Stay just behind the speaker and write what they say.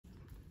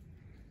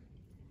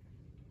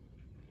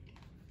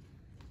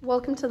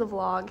Welcome to the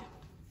vlog.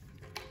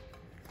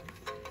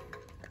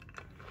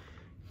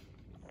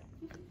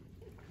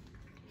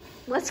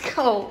 Let's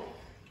go.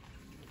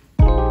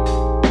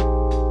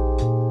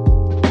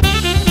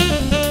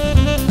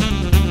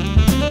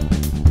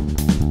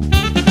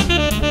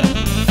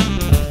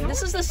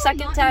 This is the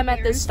second time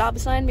at this stop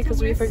sign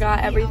because we forgot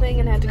everything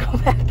and had to go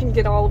back and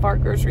get all of our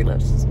grocery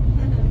lists.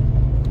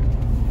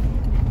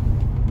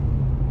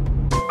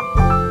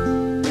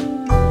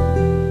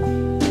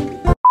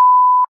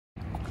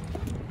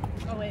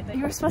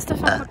 You were supposed to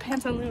put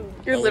pants on Lou.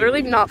 You're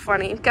literally not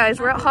funny. Guys,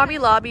 we're at Hobby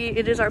Lobby.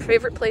 It is our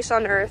favorite place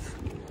on earth.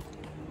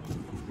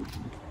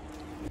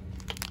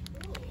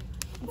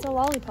 It's a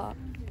lollipop.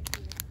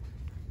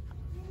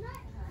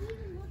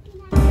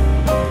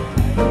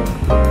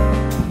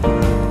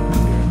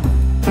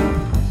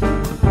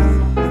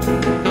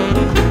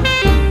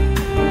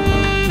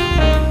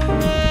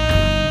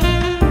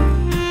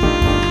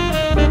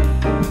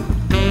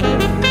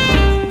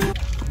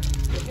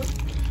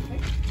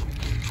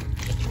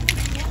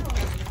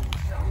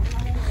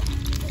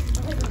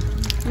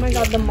 Oh my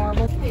god, the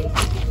marble.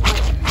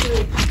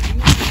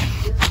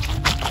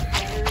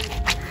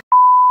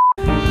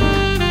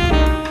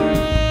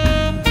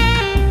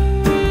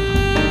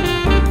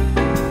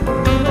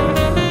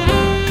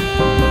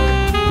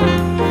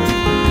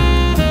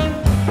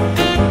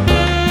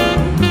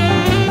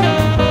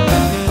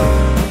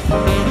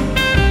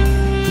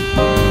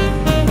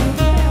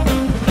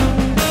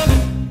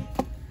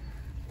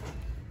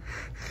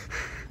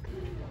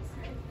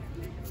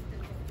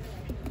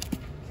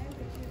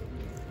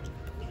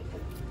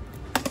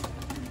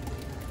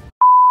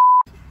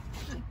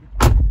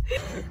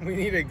 We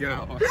need to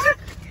go.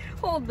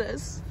 Hold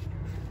this.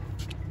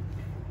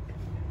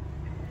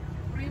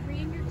 Are you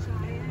bringing your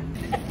chai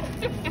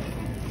in?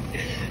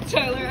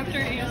 Tyler,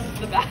 after he uses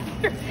the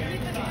bathroom.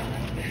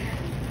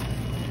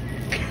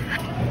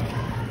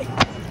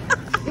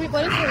 Wait,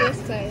 what does the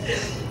list say?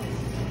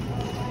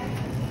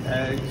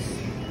 Eggs.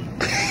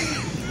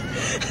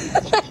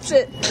 That's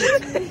it.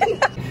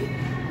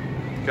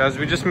 Guys,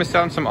 we just missed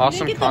out on some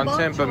awesome get the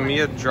content, but bok choy.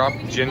 Mia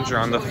dropped ginger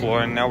on the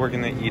floor and now we're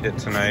gonna eat it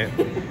tonight.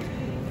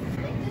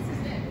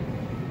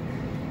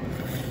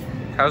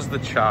 How's the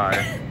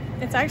chai?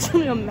 It's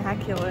actually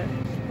immaculate.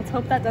 Let's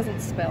hope that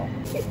doesn't spill.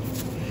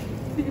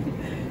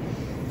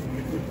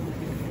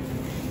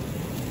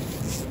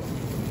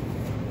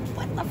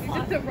 What the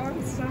fuck? The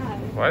wrong side.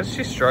 Why is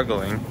she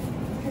struggling?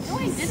 No,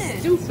 I didn't.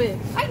 Stupid.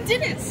 I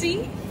didn't,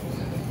 see?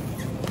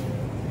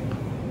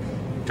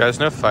 Guys,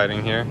 no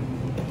fighting here.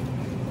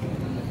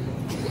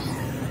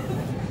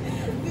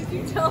 Did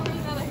you tell me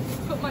that I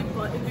put my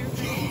butt in your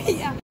face?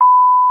 Yeah.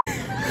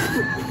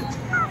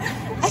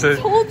 So I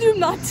told you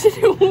not to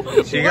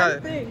do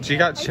she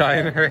got chai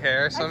in her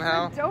hair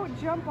somehow. I said,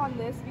 don't jump on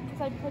this because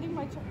I'm putting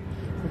my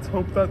Let's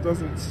hope that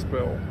doesn't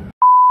spill.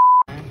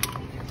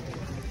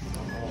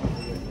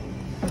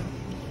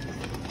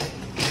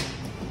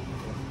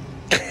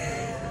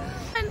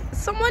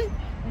 Someone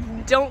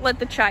don't let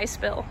the chai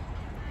spill.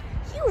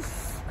 You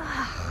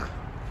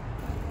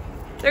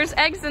There's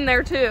eggs in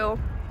there too.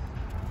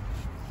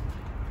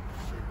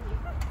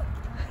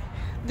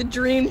 The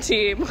dream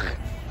team.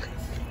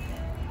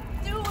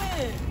 Do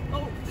it!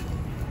 Oh.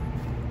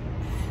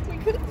 We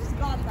could have just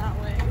gone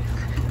that way.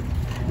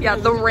 Yeah,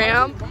 the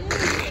ramp.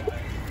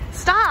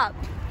 Stop.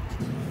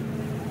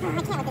 I can't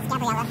with this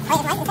Gabriella.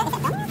 Wait,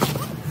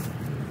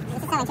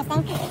 this is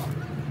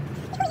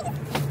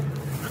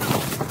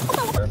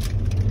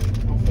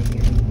so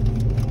interesting.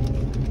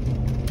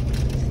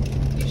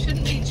 You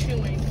shouldn't be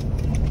chewing.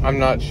 I'm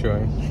not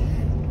chewing.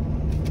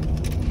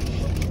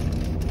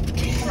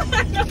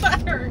 I know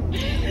that hurt.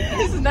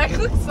 His neck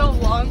looks so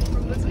long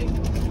from this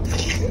angle.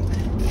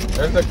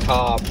 There's a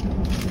cop.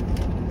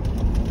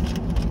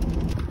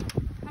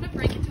 How to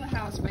break into a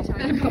house by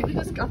Tyler. I probably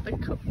just got the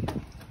coat.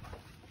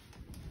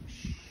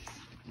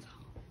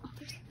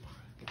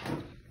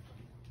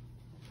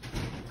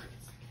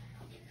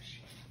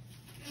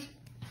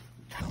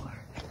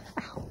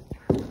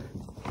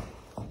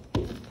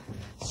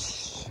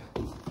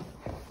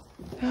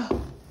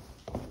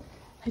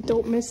 I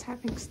don't miss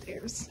having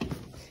stairs.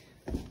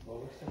 Well,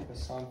 looks like the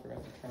song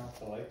forgot to turn off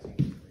the lights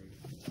in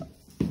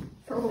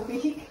For a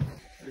week?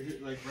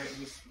 like right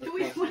this.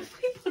 What if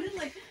we put it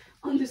like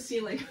on the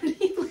ceiling when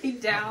he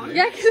laid down?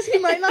 Yeah, because he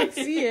might not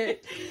see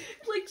it.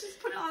 Like just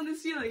put it on the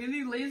ceiling and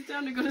he lays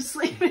down to go to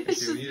sleep and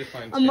it's We just need to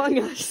find Among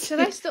Us. Should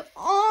I still?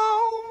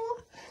 Oh!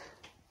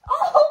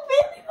 oh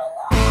baby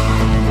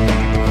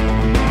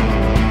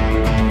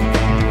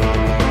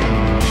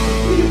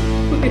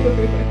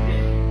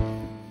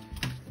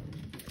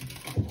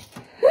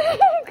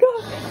Oh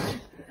god!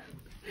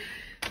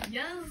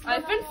 Yes.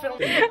 I've been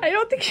filming. I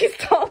don't think he's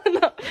tall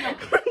enough.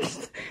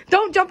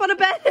 Don't jump on a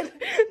bed.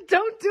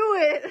 Don't do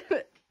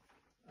it.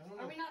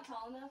 Are we not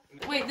tall enough?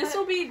 Wait, this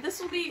will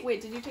be.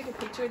 Wait, did you take a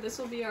picture? This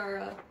will be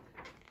our.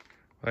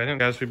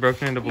 Guys, we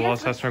broke into He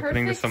Bilal's has house the and we're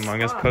putting this perfect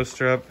Among Us spot.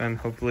 poster up, and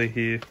hopefully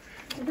he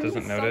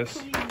doesn't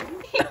notice. No,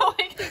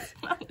 I can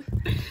smell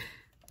it.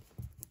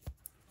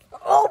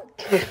 Oh!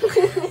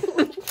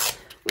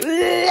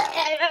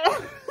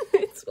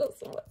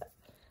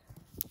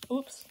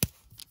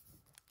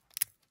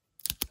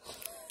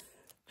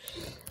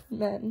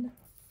 men.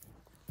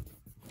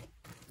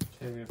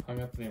 Okay, we've hung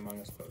up the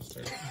Among Us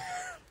poster.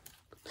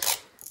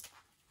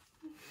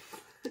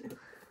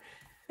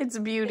 It's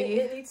beauty.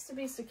 It needs to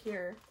be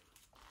secure.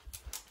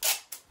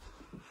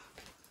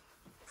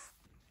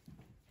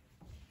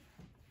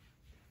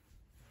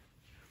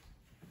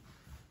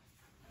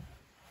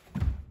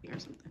 Or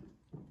something.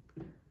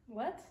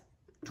 What?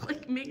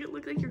 Like, make it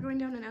look like you're going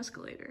down an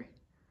escalator.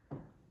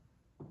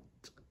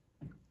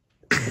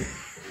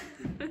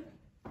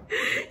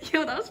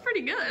 Yo, that was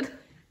pretty good.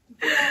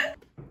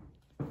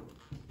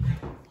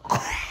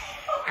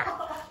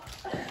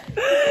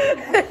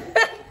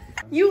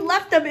 You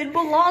left them in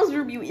Bilal's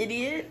room, you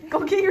idiot. Go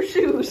get your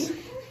shoes.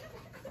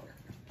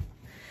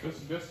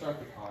 Just start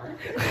the car.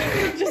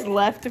 Just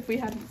left if we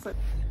hadn't said.